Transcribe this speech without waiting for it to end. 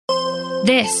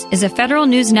This is a Federal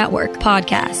News Network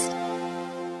podcast.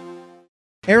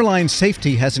 Airline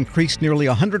safety has increased nearly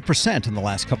 100% in the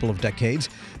last couple of decades,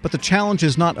 but the challenge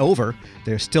is not over.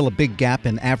 There's still a big gap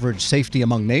in average safety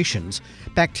among nations.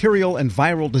 Bacterial and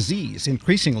viral disease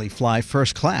increasingly fly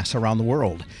first class around the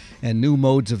world, and new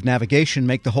modes of navigation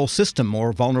make the whole system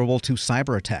more vulnerable to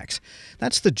cyber attacks.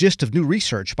 That's the gist of new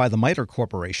research by the MITRE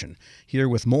Corporation. Here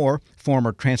with more,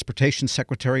 former Transportation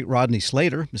Secretary Rodney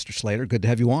Slater. Mr. Slater, good to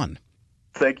have you on.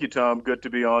 Thank you, Tom. Good to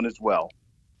be on as well.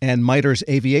 And MITRE's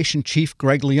Aviation Chief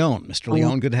Greg Leone. Mr.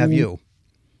 Leone, good to have you.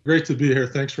 Great to be here.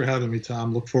 Thanks for having me,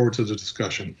 Tom. Look forward to the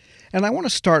discussion. And I want to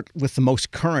start with the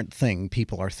most current thing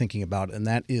people are thinking about, and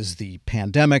that is the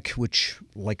pandemic, which,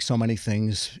 like so many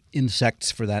things, insects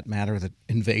for that matter, that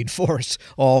invade forests,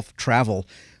 all travel.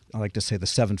 I like to say the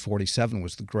 747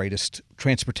 was the greatest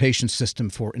transportation system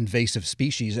for invasive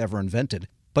species ever invented.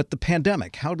 But the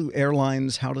pandemic, how do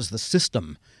airlines, how does the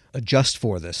system adjust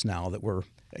for this now that we're,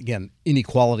 again,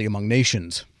 inequality among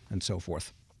nations and so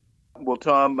forth? Well,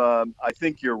 Tom, I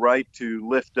think you're right to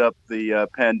lift up the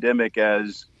pandemic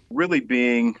as really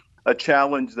being a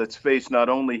challenge that's faced not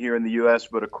only here in the U.S.,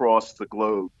 but across the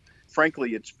globe.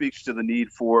 Frankly, it speaks to the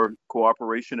need for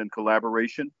cooperation and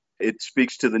collaboration. It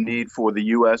speaks to the need for the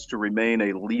U.S. to remain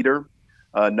a leader,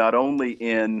 not only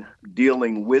in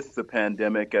dealing with the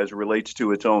pandemic as it relates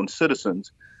to its own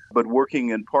citizens, but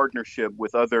working in partnership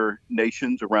with other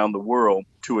nations around the world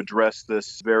to address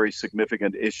this very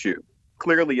significant issue.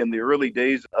 Clearly, in the early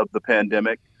days of the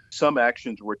pandemic, some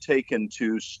actions were taken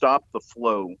to stop the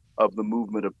flow of the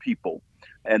movement of people.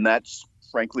 And that's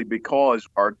frankly because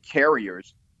our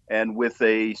carriers, and with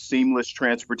a seamless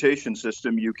transportation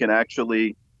system, you can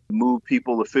actually move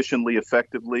people efficiently,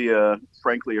 effectively,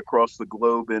 frankly, across the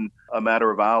globe in a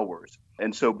matter of hours.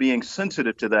 And so being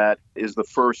sensitive to that is the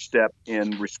first step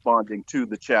in responding to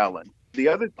the challenge. The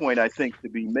other point I think to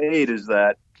be made is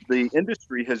that the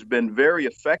industry has been very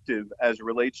effective as it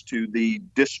relates to the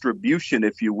distribution,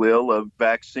 if you will, of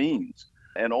vaccines,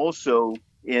 and also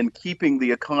in keeping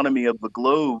the economy of the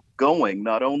globe going,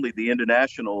 not only the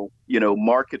international,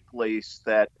 marketplace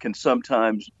that can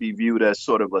sometimes be viewed as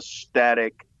sort of a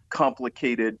static,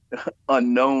 complicated,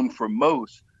 unknown for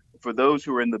most. For those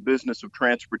who are in the business of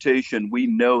transportation, we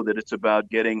know that it's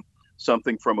about getting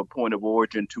something from a point of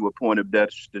origin to a point of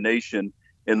destination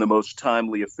in the most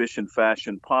timely, efficient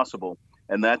fashion possible.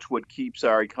 And that's what keeps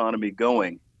our economy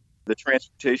going. The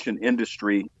transportation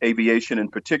industry, aviation in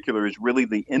particular, is really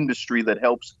the industry that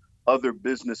helps other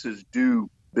businesses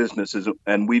do businesses.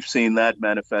 And we've seen that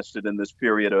manifested in this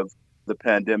period of the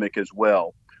pandemic as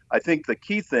well. I think the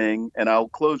key thing, and I'll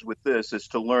close with this, is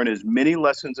to learn as many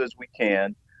lessons as we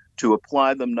can, to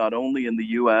apply them not only in the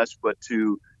U.S., but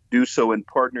to do so in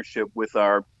partnership with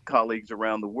our colleagues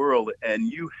around the world.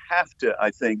 And you have to,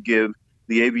 I think, give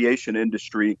the aviation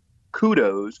industry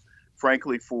kudos,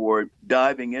 frankly, for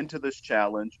diving into this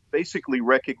challenge, basically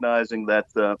recognizing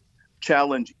that the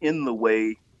challenge in the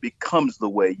way becomes the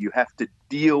way. You have to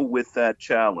deal with that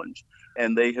challenge.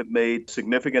 And they have made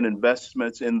significant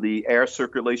investments in the air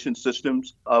circulation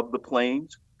systems of the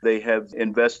planes. They have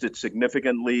invested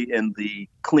significantly in the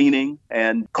cleaning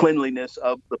and cleanliness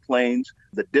of the planes,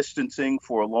 the distancing.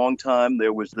 For a long time,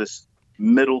 there was this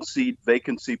middle seat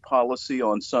vacancy policy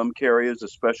on some carriers,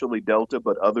 especially Delta,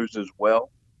 but others as well.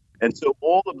 And so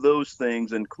all of those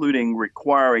things, including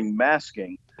requiring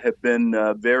masking, have been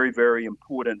very, very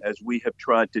important as we have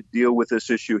tried to deal with this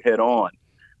issue head on.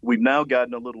 We've now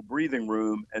gotten a little breathing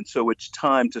room, and so it's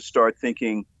time to start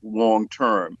thinking long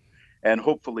term. And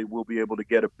hopefully we'll be able to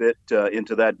get a bit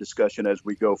into that discussion as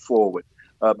we go forward.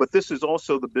 But this is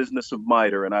also the business of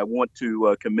MITRE, and I want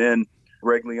to commend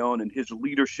Greg Leone and his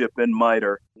leadership in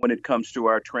MITRE when it comes to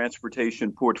our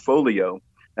transportation portfolio,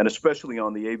 and especially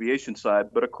on the aviation side,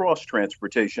 but across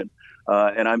transportation.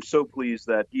 And I'm so pleased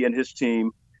that he and his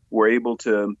team were able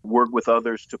to work with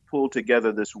others to pull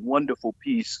together this wonderful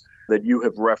piece that you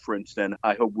have referenced, and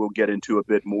I hope we'll get into a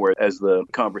bit more as the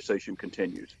conversation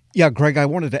continues. Yeah, Greg, I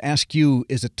wanted to ask you,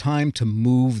 is it time to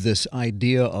move this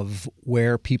idea of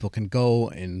where people can go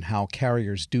and how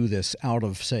carriers do this out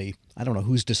of, say, I don't know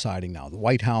who's deciding now, the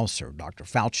White House or Dr.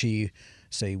 Fauci,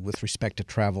 say, with respect to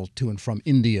travel to and from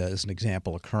India as an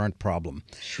example, a current problem?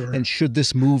 Sure. And should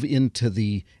this move into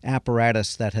the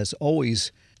apparatus that has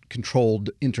always controlled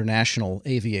international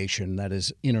aviation, that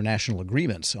is international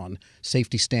agreements on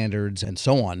safety standards and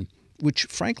so on, which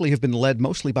frankly have been led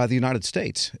mostly by the United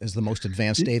States as the most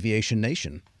advanced aviation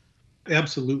nation?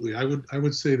 Absolutely. I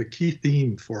would say the key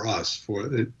theme for us, for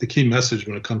the key message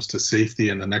when it comes to safety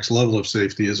and the next level of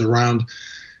safety is around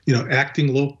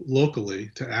acting locally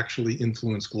to actually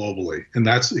influence globally. And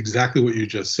that's exactly what you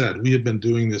just said. We have been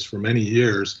doing this for many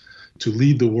years to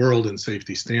lead the world in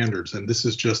safety standards, and this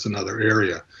is just another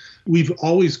area. We've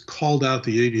always called out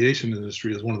the aviation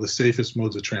industry as one of the safest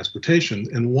modes of transportation,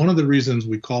 and one of the reasons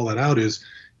we call that out is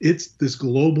it's this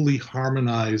globally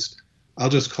harmonized, I'll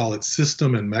just call it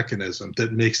system and mechanism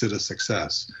that makes it a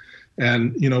success.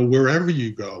 And, wherever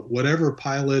you go, whatever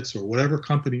pilots or whatever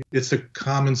company, it's a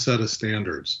common set of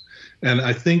standards. And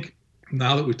I think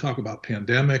now that we talk about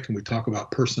pandemic and we talk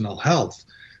about personnel health,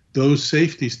 those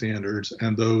safety standards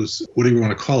and those, what do you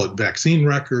want to call it, vaccine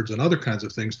records and other kinds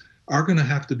of things are going to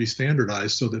have to be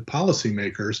standardized so that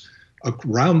policymakers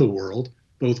around the world,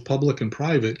 both public and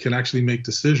private, can actually make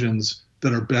decisions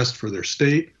that are best for their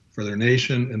state, for their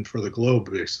nation, and for the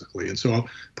globe, basically. And so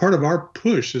part of our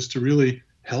push is to really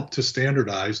help to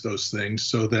standardize those things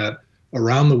so that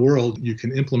around the world you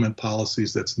can implement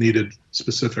policies that's needed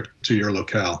specific to your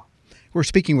locale. We're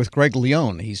speaking with Greg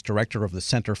Leone. He's director of the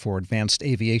Center for Advanced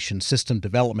Aviation System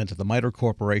Development at the MITRE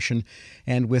Corporation,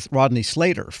 and with Rodney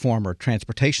Slater, former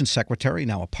transportation secretary,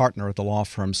 now a partner at the law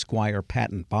firm Squire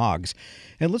Patton Boggs.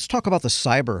 And let's talk about the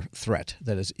cyber threat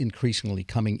that is increasingly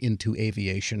coming into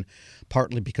aviation,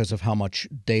 partly because of how much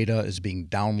data is being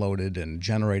downloaded and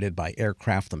generated by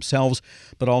aircraft themselves,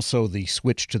 but also the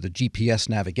switch to the GPS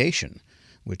navigation,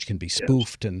 which can be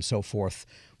spoofed and so forth.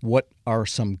 What are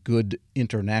some good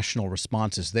international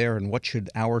responses there, and what should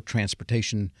our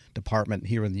transportation department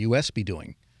here in the U.S. be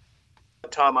doing?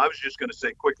 Tom, I was just going to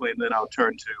say quickly, and then I'll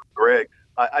turn to Greg.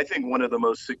 I think one of the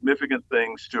most significant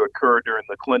things to occur during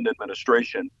the Clinton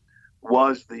administration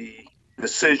was the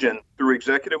decision through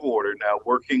executive order, now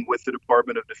working with the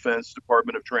Department of Defense,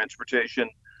 Department of Transportation,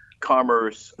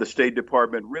 Commerce, the State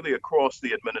Department, really across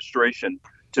the administration,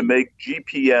 to make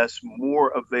GPS more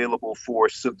available for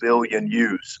civilian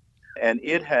use. And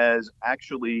it has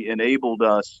actually enabled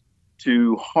us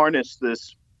to harness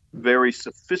this very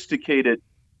sophisticated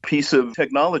piece of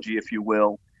technology, if you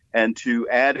will, and to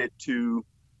add it to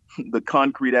the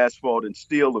concrete, asphalt, and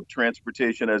steel of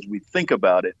transportation as we think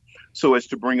about it, so as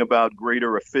to bring about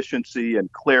greater efficiency and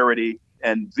clarity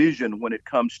and vision when it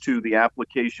comes to the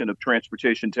application of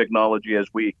transportation technology as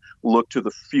we look to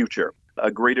the future. A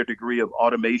greater degree of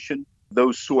automation,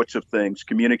 those sorts of things,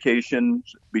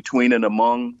 communications between and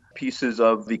among pieces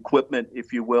of equipment,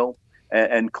 if you will,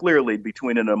 and clearly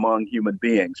between and among human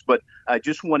beings. But I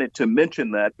just wanted to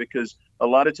mention that because a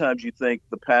lot of times you think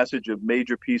the passage of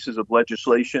major pieces of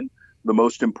legislation, the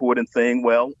most important thing,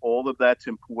 well, all of that's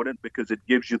important because it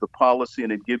gives you the policy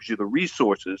and it gives you the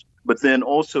resources, but then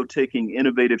also taking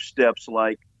innovative steps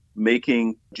like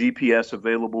making GPS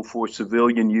available for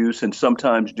civilian use and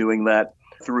sometimes doing that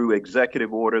through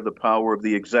executive order, the power of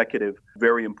the executive,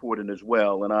 very important as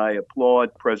well. And I applaud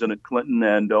President Clinton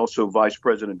and also Vice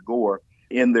President Gore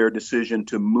in their decision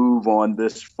to move on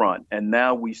this front. And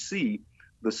now we see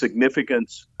the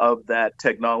significance of that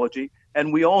technology.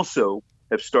 And we also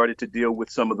have started to deal with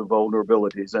some of the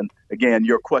vulnerabilities. And again,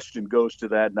 your question goes to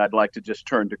that, and I'd like to just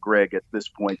turn to Greg at this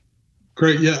point.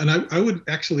 Great. Yeah. And I would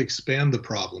actually expand the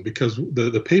problem because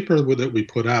the paper that we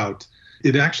put out,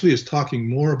 it actually is talking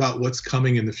more about what's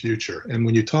coming in the future. And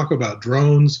when you talk about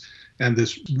drones and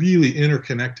this really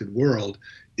interconnected world,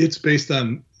 it's based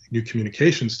on new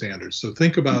communication standards. So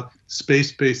think about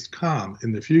space-based comm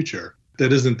in the future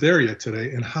that isn't there yet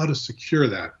today and how to secure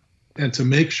that and to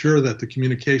make sure that the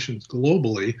communications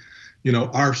globally,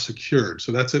 are secured.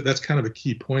 So that's kind of a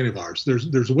key point of ours.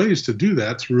 There's ways to do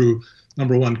that through,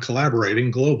 number one,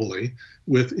 collaborating globally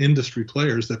with industry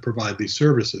players that provide these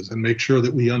services and make sure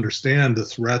that we understand the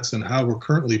threats and how we're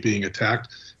currently being attacked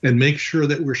and make sure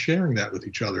that we're sharing that with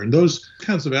each other. And those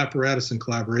kinds of apparatus and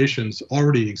collaborations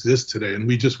already exist today, and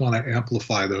we just want to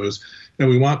amplify those. And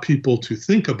we want people to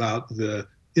think about the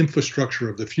infrastructure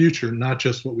of the future, not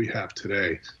just what we have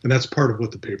today. And that's part of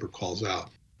what the paper calls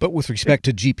out. But with respect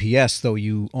to GPS, though,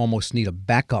 you almost need a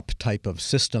backup type of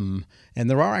system. And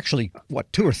there are actually,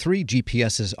 2 or 3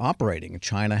 GPSs operating.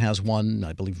 China has one.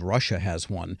 I believe Russia has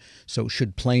one. So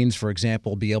should planes, for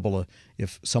example, be able to,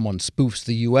 if someone spoofs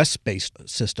the U.S.-based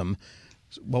system,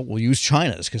 well, we'll use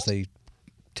China's because they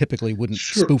typically wouldn't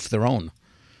spoof their own.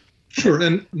 Sure,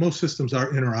 and most systems are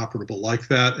interoperable like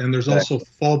that. And there's also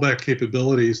fallback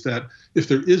capabilities that if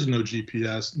there is no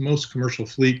GPS, most commercial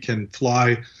fleet can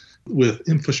fly with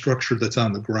infrastructure that's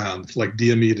on the ground, like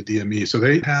DME to DME. So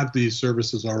they have these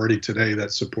services already today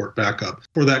that support backup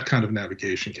for that kind of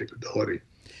navigation capability.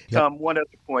 Tom, one other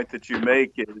point that you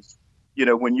make is,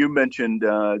 when you mentioned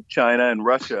China and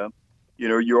Russia,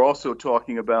 you're also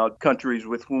talking about countries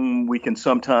with whom we can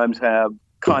sometimes have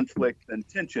conflict and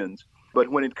tensions. But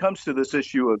when it comes to this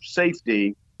issue of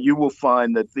safety, you will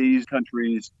find that these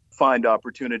countries find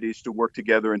opportunities to work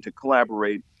together and to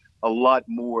collaborate a lot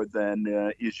more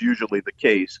than is usually the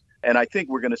case. And I think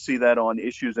we're going to see that on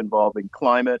issues involving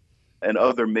climate and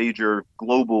other major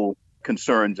global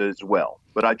concerns as well.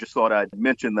 But I just thought I'd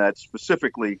mention that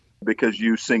specifically because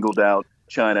you singled out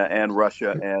China and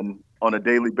Russia. And on a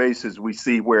daily basis, we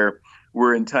see where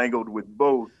we're entangled with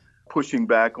both, pushing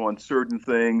back on certain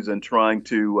things and trying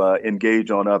to engage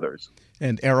on others.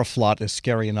 And Aeroflot is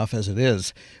scary enough as it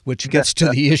is, which gets to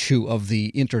the issue of the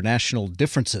international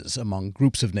differences among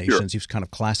groups of nations. Sure. You've kind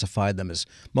of classified them as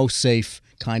most safe,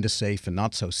 kind of safe, and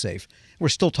not so safe. We're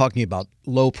still talking about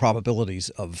low probabilities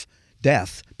of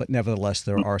death, but nevertheless,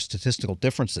 there are statistical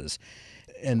differences.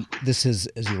 And this is,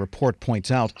 as your report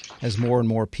points out, as more and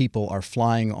more people are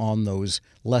flying on those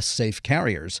less safe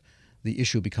carriers, the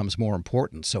issue becomes more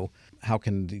important. So how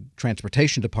can the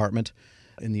Transportation Department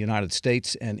in the United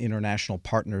States and international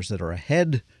partners that are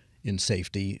ahead in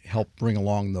safety help bring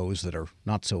along those that are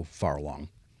not so far along?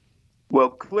 Well,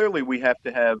 clearly we have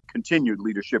to have continued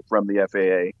leadership from the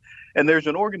FAA. And there's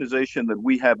an organization that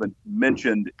we haven't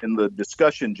mentioned in the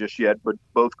discussion just yet, but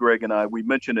both Greg and I, we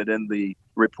mentioned it in the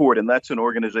report, and that's an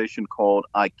organization called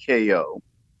ICAO.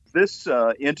 This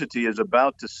entity is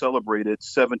about to celebrate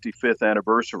its 75th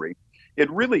anniversary. It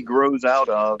really grows out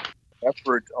of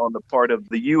effort on the part of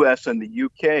the U.S. and the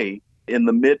U.K. in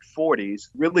the mid-40s,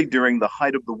 really during the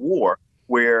height of the war,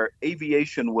 where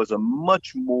aviation was a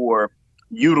much more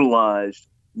utilized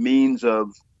means of,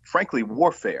 frankly,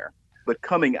 warfare. But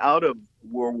coming out of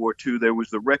World War II, there was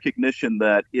the recognition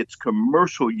that its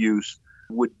commercial use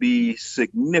would be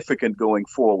significant going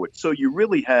forward. So you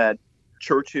really had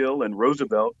Churchill and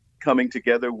Roosevelt coming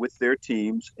together with their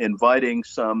teams, inviting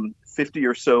some 50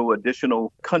 or so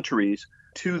additional countries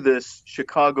to this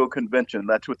Chicago Convention.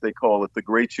 That's what they call it, the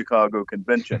Great Chicago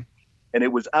Convention. And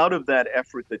it was out of that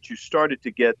effort that you started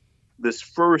to get this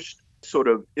first sort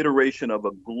of iteration of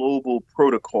a global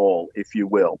protocol, if you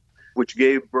will, which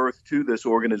gave birth to this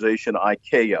organization,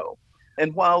 ICAO.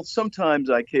 And while sometimes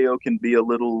ICAO can be a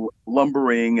little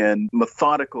lumbering and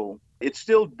methodical, it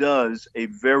still does a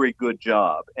very good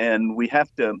job. And we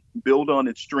have to build on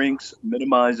its strengths,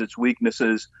 minimize its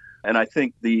weaknesses. And I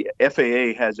think the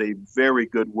FAA has a very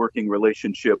good working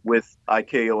relationship with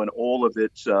ICAO and all of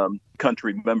its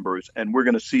country members. And we're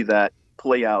going to see that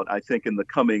play out, I think, in the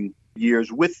coming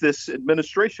years with this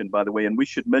administration, by the way. And we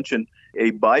should mention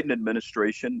a Biden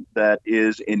administration that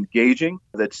is engaging,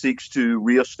 that seeks to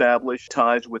reestablish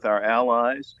ties with our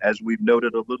allies, as we've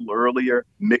noted a little earlier,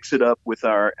 mix it up with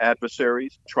our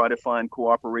adversaries, try to find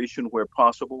cooperation where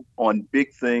possible on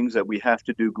big things that we have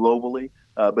to do globally,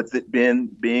 but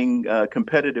being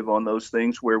competitive on those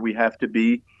things where we have to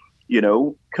be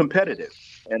competitive.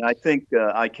 And I think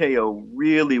ICAO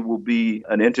really will be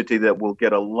an entity that will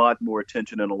get a lot more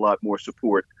attention and a lot more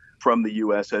support from the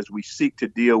U.S. as we seek to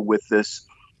deal with this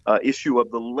issue of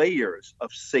the layers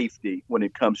of safety when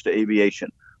it comes to aviation.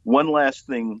 One last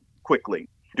thing quickly.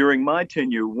 During my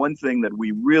tenure, one thing that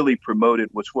we really promoted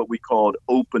was what we called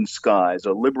open skies,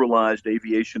 a liberalized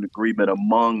aviation agreement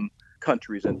among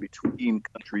countries and between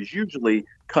countries, usually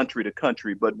country to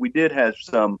country. But we did have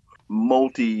some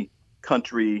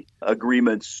multi-country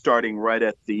agreements starting right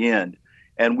at the end.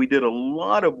 And we did a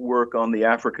lot of work on the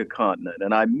Africa continent.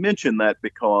 And I mention that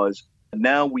because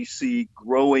now we see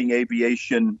growing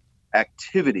aviation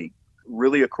activity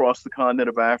really across the continent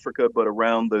of Africa, but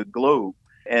around the globe.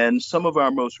 And some of our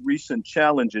most recent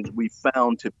challenges we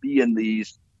found to be in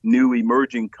these new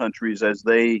emerging countries as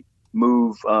they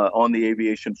move on the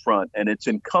aviation front. And it's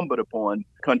incumbent upon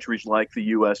countries like the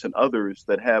U.S. and others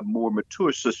that have more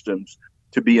mature systems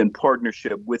to be in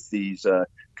partnership with these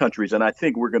countries. And I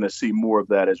think we're going to see more of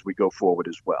that as we go forward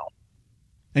as well.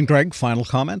 And Greg, final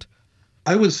comment?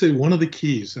 I would say one of the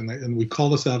keys, and we call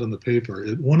this out in the paper,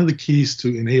 one of the keys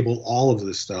to enable all of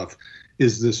this stuff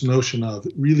is this notion of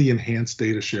really enhanced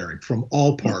data sharing from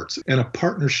all parts and a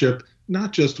partnership,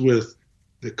 not just with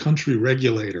the country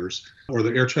regulators or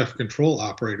the air traffic control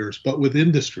operators, but with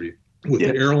industry, with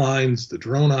the airlines, the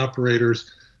drone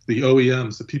operators, the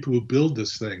OEMs, the people who build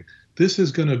this thing. This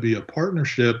is going to be a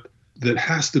partnership that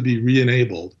has to be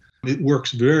re-enabled. It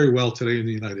works very well today in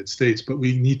the United States, but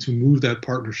we need to move that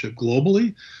partnership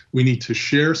globally. We need to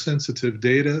share sensitive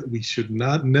data. We should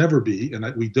never be,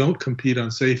 and we don't compete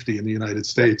on safety in the United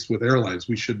States with airlines.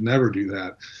 We should never do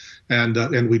that,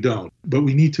 and we don't. But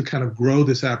we need to kind of grow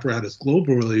this apparatus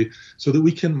globally so that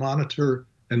we can monitor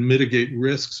and mitigate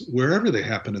risks wherever they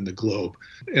happen in the globe.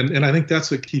 And I think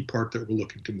that's a key part that we're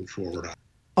looking to move forward on.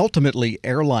 Ultimately,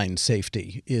 airline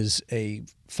safety is a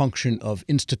function of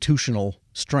institutional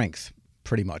strength.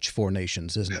 pretty much for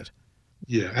nations, isn't it?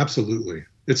 Yeah, absolutely.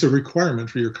 It's a requirement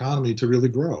for your economy to really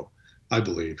grow, I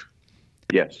believe.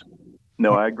 Yes.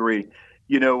 No, I agree.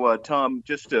 Tom,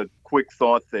 just a quick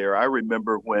thought there. I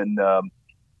remember when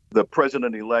the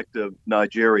president-elect of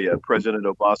Nigeria, President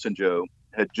Obasanjo,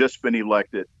 had just been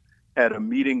elected, had a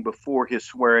meeting before his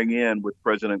swearing in with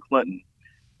President Clinton.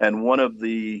 And one of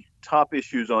the top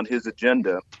issues on his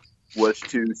agenda was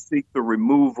to seek the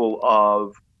removal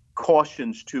of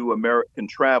cautions to American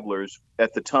travelers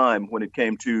at the time when it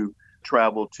came to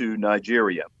travel to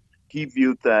Nigeria. He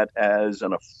viewed that as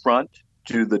an affront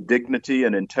to the dignity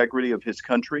and integrity of his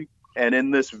country. And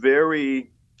in this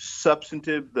very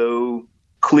substantive, though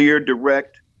clear,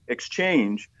 direct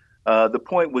exchange, the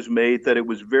point was made that it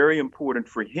was very important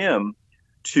for him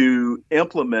to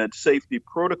implement safety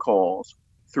protocols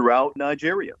throughout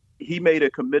Nigeria. He made a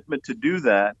commitment to do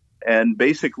that, and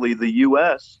basically the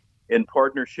U.S., in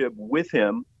partnership with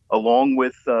him, along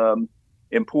with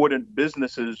important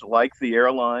businesses like the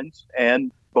airlines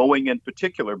and Boeing in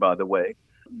particular, by the way,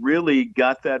 really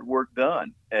got that work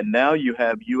done. And now you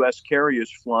have U.S.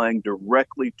 carriers flying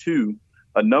directly to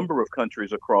a number of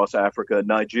countries across Africa,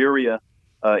 Nigeria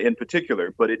in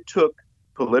particular. But it took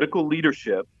political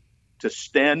leadership to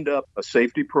stand up a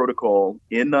safety protocol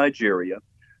in Nigeria,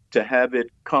 to have it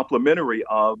complementary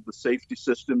of the safety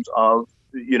systems of,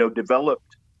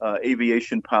 developed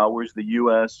aviation powers, the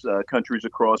U.S., countries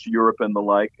across Europe and the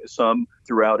like, some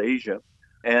throughout Asia.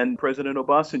 And President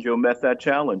Obasanjo met that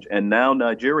challenge. And now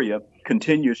Nigeria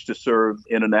continues to serve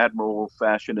in an admirable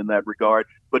fashion in that regard,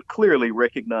 but clearly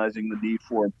recognizing the need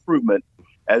for improvement,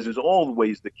 as is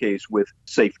always the case with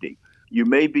safety. You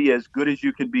may be as good as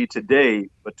you can be today,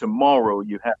 but tomorrow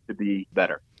you have to be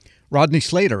better. Rodney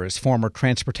Slater is former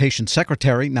Transportation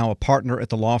Secretary, now a partner at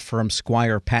the law firm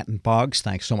Squire Patton Boggs.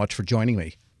 Thanks so much for joining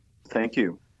me. Thank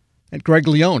you. And Greg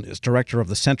Leone is director of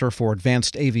the Center for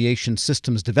Advanced Aviation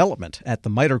Systems Development at the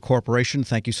MITRE Corporation.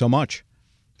 Thank you so much.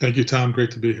 Thank you, Tom.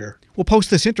 Great to be here. We'll post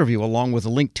this interview along with a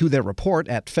link to their report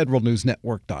at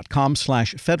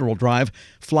federalnewsnetwork.com/Federal Drive.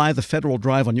 Fly the Federal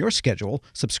Drive on your schedule.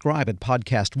 Subscribe at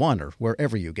Podcast One or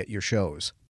wherever you get your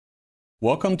shows.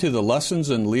 Welcome to the Lessons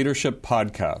in Leadership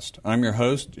podcast. I'm your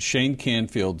host, Shane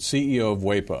Canfield, CEO of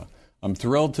WEPA. I'm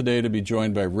thrilled today to be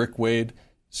joined by Rick Wade,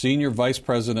 Senior Vice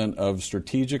President of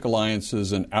Strategic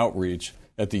Alliances and Outreach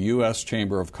at the U.S.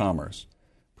 Chamber of Commerce.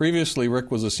 Previously,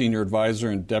 Rick was a Senior Advisor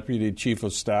and Deputy Chief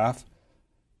of Staff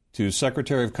to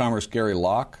Secretary of Commerce Gary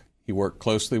Locke. He worked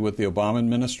closely with the Obama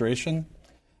administration,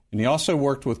 and he also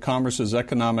worked with Commerce's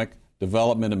Economic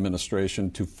Development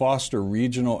Administration to foster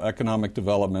regional economic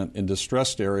development in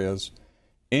distressed areas,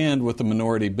 and with the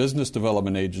Minority Business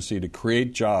Development Agency to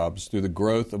create jobs through the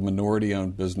growth of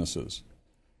minority-owned businesses.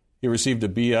 He received a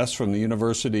BS from the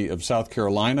University of South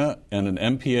Carolina and an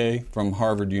MPA from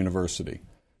Harvard University.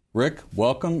 Rick,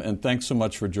 welcome, and thanks so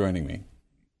much for joining me.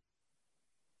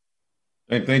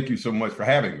 And thank you so much for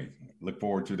having me. Look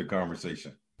forward to the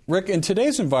conversation. Rick, in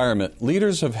today's environment,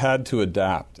 leaders have had to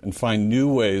adapt and find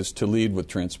new ways to lead with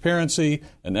transparency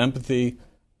and empathy.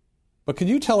 But can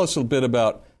you tell us a bit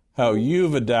about how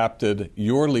you've adapted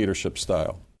your leadership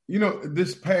style?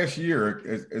 This past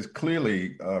year has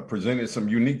clearly presented some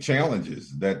unique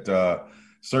challenges that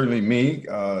certainly me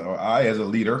or I as a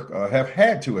leader have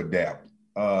had to adapt.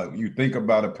 You think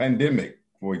about a pandemic,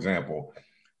 for example,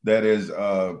 that has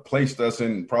placed us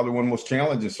in probably one of the most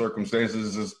challenging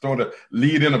circumstances, is sort of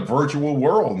lead in a virtual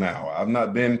world now. I've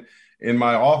not been in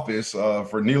my office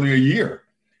for nearly a year.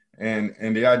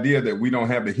 And the idea that we don't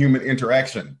have the human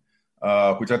interaction,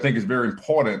 which I think is very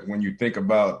important when you think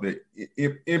about the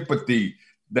empathy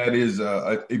that is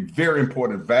a very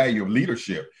important value of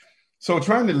leadership. So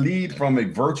trying to lead from a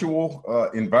virtual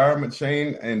environment,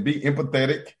 Shane, and be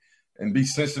empathetic and be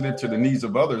sensitive to the needs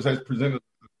of others has presented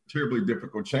a terribly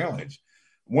difficult challenge.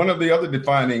 One of the other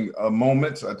defining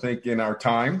moments, I think, in our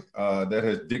time that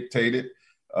has dictated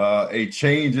a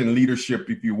change in leadership,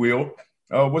 if you will,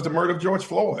 was the murder of George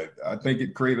Floyd. I think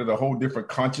it created a whole different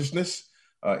consciousness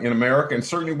in America, and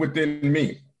certainly within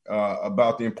me,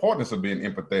 about the importance of being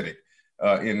empathetic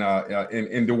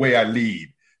in the way I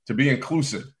lead, to be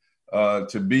inclusive, to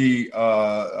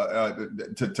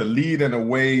lead in a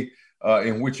way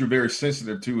in which you're very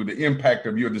sensitive to the impact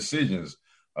of your decisions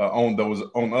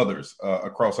on others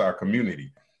across our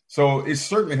community. So it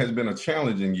certainly has been a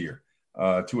challenging year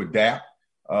to adapt,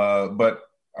 but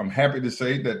I'm happy to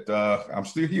say that I'm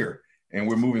still here and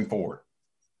we're moving forward.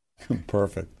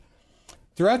 Perfect.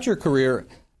 Throughout your career,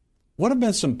 what have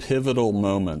been some pivotal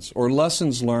moments or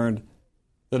lessons learned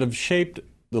that have shaped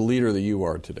the leader that you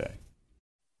are today?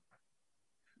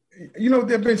 There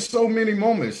have been so many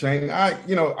moments, Shane.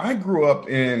 I grew up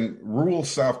in rural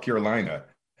South Carolina.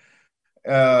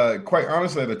 Quite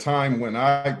honestly, at a time when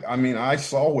I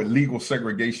saw what legal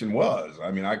segregation was.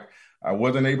 I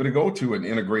wasn't able to go to an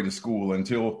integrated school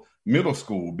until middle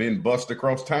school, being bused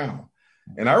across town.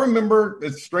 And I remember,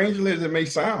 as strangely as it may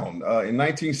sound, in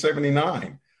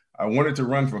 1979, I wanted to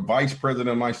run for vice president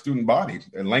of my student body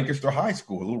at Lancaster High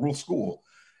School, a little rural school.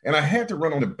 And I had to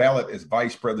run on the ballot as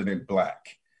vice president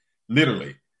black,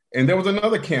 literally. And there was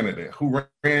another candidate who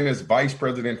ran as vice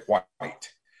president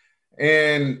white.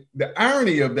 And the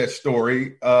irony of that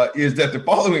story is that the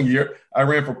following year, I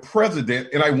ran for president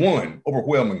and I won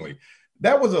overwhelmingly.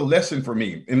 That was a lesson for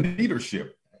me in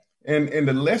leadership. And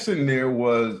the lesson there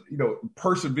was,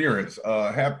 perseverance,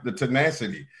 have the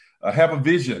tenacity, have a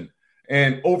vision,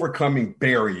 and overcoming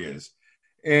barriers.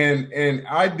 And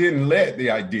I didn't let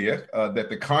the idea that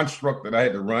the construct that I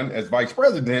had to run as vice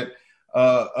president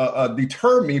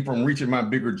deter me from reaching my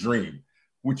bigger dream,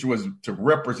 which was to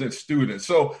represent students.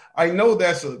 So I know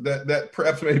that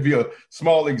perhaps may be a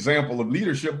small example of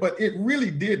leadership, but it really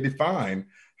did define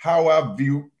how I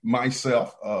view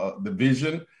myself, the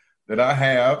vision that I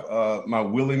have, my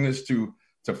willingness to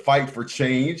fight for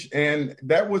change. And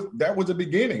that was the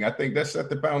beginning. I think that set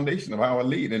the foundation of how I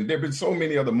lead. And there have been so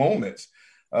many other moments.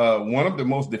 One of the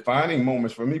most defining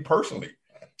moments for me personally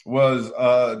was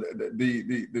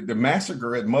the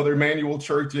massacre at Mother Emanuel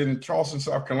Church in Charleston,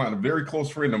 South Carolina. A very close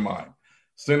friend of mine,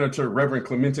 Senator Reverend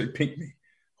Clemente Pinckney,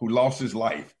 who lost his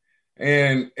life.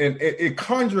 And it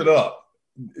conjured up,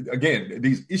 again,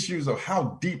 these issues of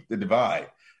how deep the divide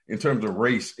in terms of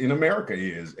race in America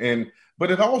is. But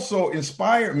it also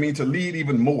inspired me to lead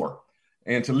even more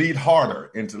and to lead harder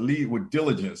and to lead with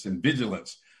diligence and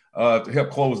vigilance to help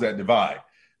close that divide.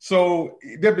 So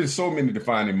there have been so many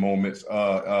defining moments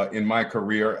in my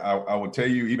career. I will tell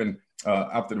you, even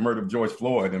after the murder of George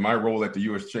Floyd and my role at the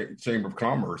U.S. Chamber of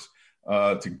Commerce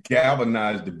to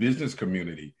galvanize the business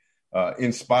community,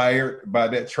 inspired by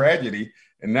that tragedy.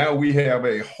 And now we have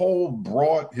a whole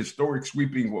broad, historic,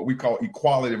 sweeping, what we call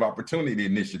equality of opportunity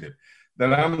initiative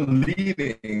that I'm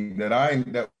leading, that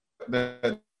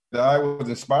I was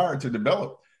inspired to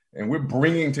develop. And we're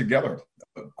bringing together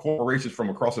corporations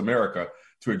from across America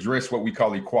to address what we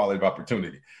call equality of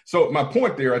opportunity. So my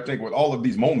point there, I think with all of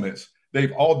these moments,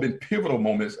 they've all been pivotal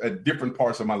moments at different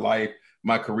parts of my life,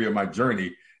 my career, my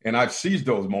journey. And I've seized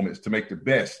those moments to make the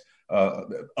best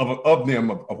of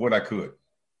what I could.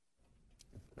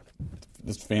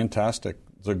 It's fantastic.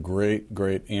 It's a great,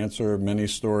 great answer. Many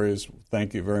stories.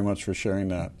 Thank you very much for sharing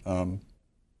that.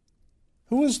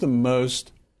 Who is the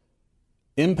most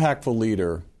impactful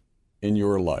leader in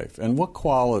your life, and what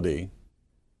quality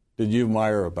did you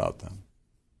admire about them?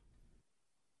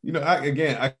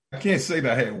 I can't say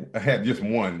that I had just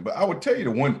one, but I would tell you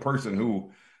the one person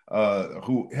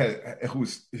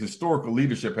whose historical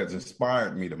leadership has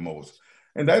inspired me the most,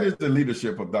 and that is the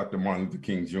leadership of Dr. Martin Luther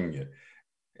King Jr.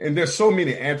 And there's so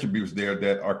many attributes there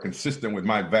that are consistent with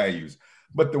my values.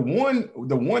 But the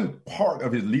one part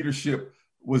of his leadership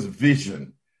was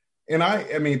vision. And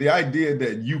I mean, the idea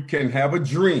that you can have a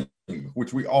dream,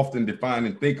 which we often define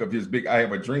and think of his big "I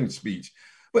have a dream" speech.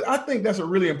 But I think that's a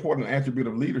really important attribute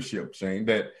of leadership, Shane,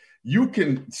 that you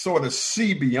can sort of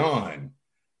see beyond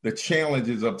the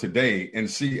challenges of today and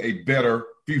see a better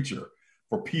future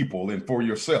for people and for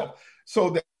yourself.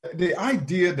 So the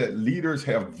idea that leaders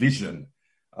have vision,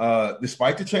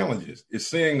 despite the challenges, is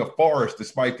seeing a forest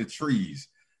despite the trees,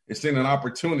 is seeing an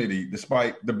opportunity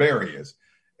despite the barriers.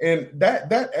 And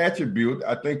that attribute,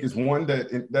 I think, is one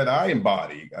that I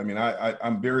embody. I mean,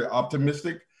 I'm very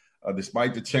optimistic,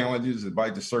 despite the challenges,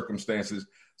 despite the circumstances.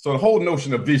 So the whole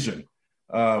notion of vision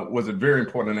was a very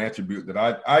important attribute that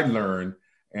I learned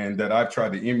and that I've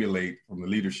tried to emulate from the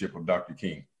leadership of Dr.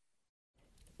 King.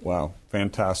 Wow,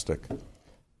 fantastic.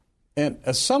 And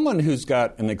as someone who's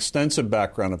got an extensive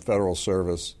background in federal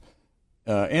service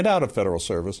and out of federal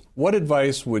service, what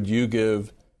advice would you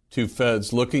give to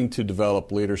feds looking to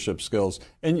develop leadership skills?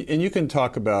 And you can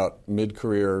talk about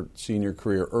mid-career, senior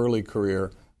career, early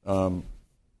career.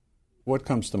 What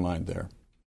comes to mind there?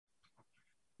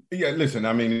 Yeah, listen,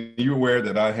 I mean, you're aware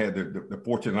that I had the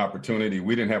fortunate opportunity.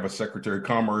 We didn't have a Secretary of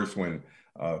Commerce when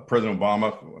President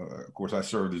Obama, of course, I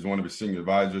served as one of his senior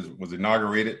advisors, was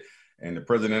inaugurated. And the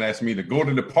president asked me to go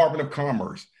to the Department of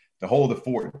Commerce to hold the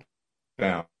fort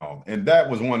down. And that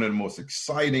was one of the most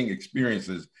exciting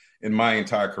experiences in my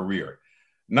entire career,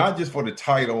 not just for the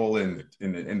title and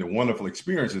the wonderful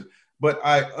experiences, but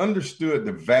I understood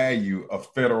the value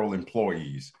of federal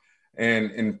employees.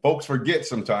 And folks forget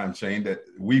sometimes, Shane, that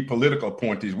we political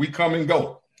appointees, we come and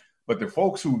go. But the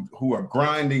folks who are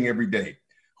grinding every day,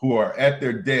 who are at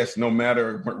their desk no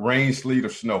matter rain, sleet, or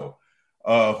snow,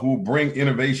 who bring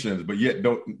innovations but yet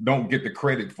don't get the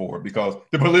credit for it because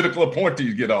the political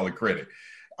appointees get all the credit.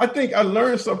 I think I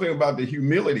learned something about the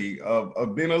humility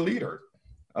of being a leader.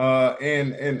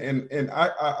 And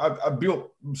I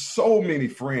built so many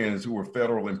friends who were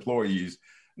federal employees,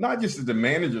 not just at the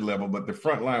manager level, but the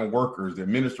frontline workers, the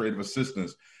administrative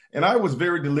assistants. And I was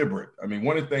very deliberate. I mean,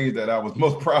 one of the things that I was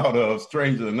most proud of,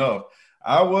 strangely enough,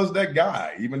 I was that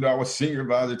guy, even though I was senior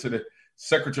advisor to the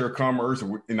Secretary of Commerce,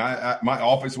 and my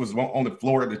office was on the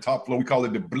floor, the top floor. We call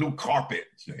it the blue carpet,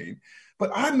 Shane.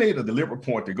 But I made a deliberate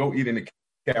point to go eat in the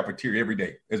cafeteria every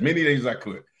day, as many days as I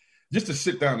could, just to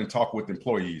sit down and talk with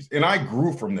employees. And I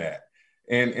grew from that.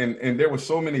 And there were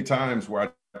so many times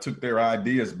where I took their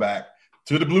ideas back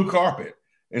to the blue carpet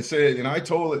and said, and I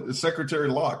told the Secretary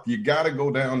Locke, you got to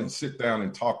go down and sit down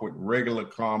and talk with regular,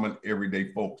 common,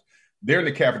 everyday folks. They're in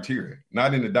the cafeteria,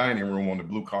 not in the dining room on the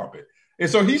blue carpet. And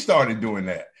so he started doing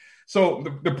that. So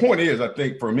the point is, I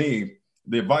think for me,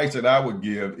 the advice that I would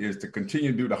give is to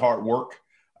continue to do the hard work.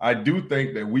 I do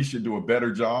think that we should do a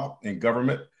better job in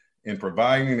government in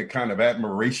providing the kind of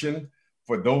admiration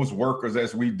for those workers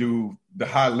as we do the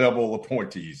high level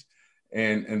appointees.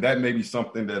 And that may be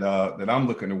something that I'm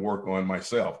looking to work on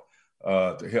myself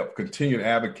to help continue to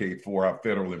advocate for our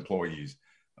federal employees.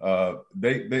 Those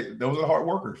are hard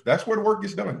workers. That's where the work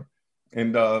gets done.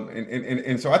 And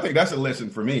so I think that's a lesson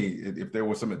for me. If there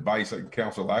was some advice and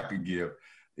counsel I could give,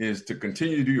 is to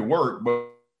continue to do your work, but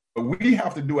we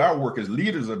have to do our work as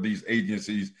leaders of these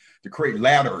agencies to create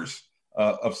ladders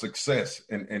of success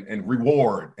and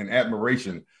reward and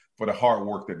admiration for the hard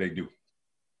work that they do.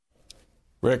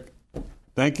 Rick,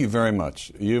 thank you very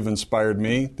much. You've inspired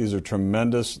me. These are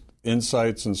tremendous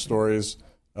insights and stories.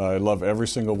 I love every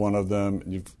single one of them.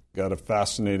 You've got a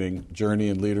fascinating journey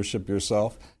in leadership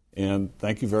yourself. And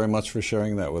thank you very much for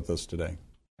sharing that with us today.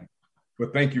 Well,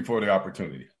 thank you for the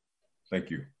opportunity. Thank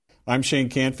you. I'm Shane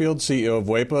Canfield, CEO of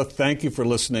WEPA. Thank you for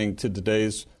listening to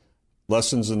today's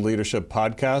Lessons in Leadership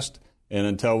podcast. And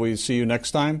until we see you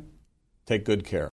next time, take good care.